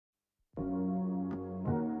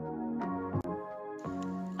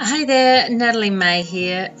Hey there, Natalie May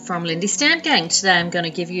here from Lindy Stamp Gang. Today I'm going to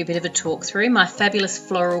give you a bit of a talk through my fabulous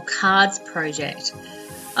floral cards project.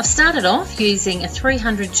 I've started off using a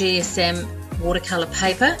 300 GSM watercolour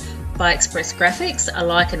paper by Express Graphics. I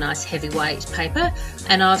like a nice heavyweight paper,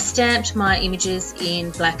 and I've stamped my images in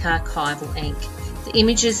black archival ink. The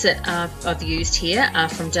images that I've used here are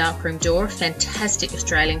from Darkroom Door, a fantastic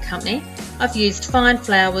Australian company. I've used Fine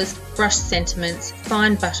Flowers, Brushed Sentiments,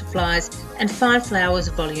 Fine Butterflies and Fine Flowers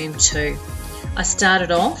Volume 2. I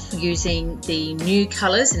started off using the new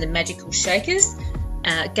colours in the Magical Shakers,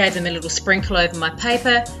 gave them a little sprinkle over my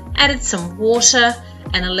paper, added some water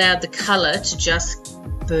and allowed the colour to just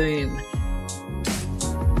boom.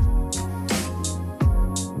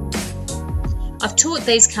 I've taught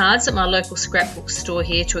these cards at my local scrapbook store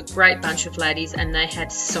here to a great bunch of ladies, and they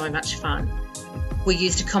had so much fun. We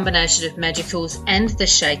used a combination of magicals and the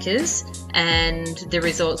shakers, and the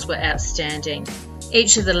results were outstanding.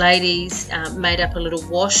 Each of the ladies made up a little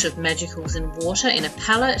wash of magicals and water in a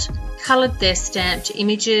palette, coloured their stamped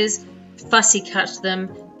images, fussy cut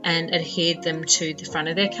them and adhered them to the front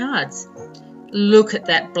of their cards. Look at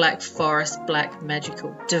that Black Forest Black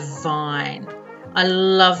Magical, divine. I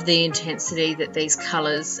love the intensity that these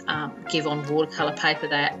colours give on watercolour paper.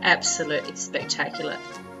 They are absolutely spectacular.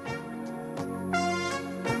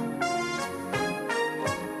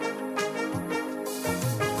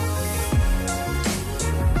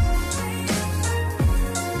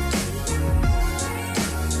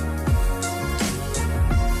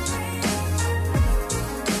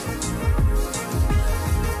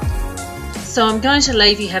 So I'm going to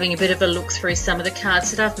leave you having a bit of a look through some of the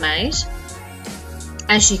cards that I've made.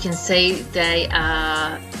 As you can see, they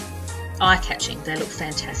are eye-catching. They look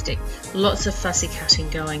fantastic. Lots of fussy cutting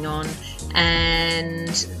going on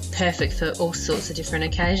and perfect for all sorts of different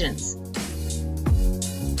occasions.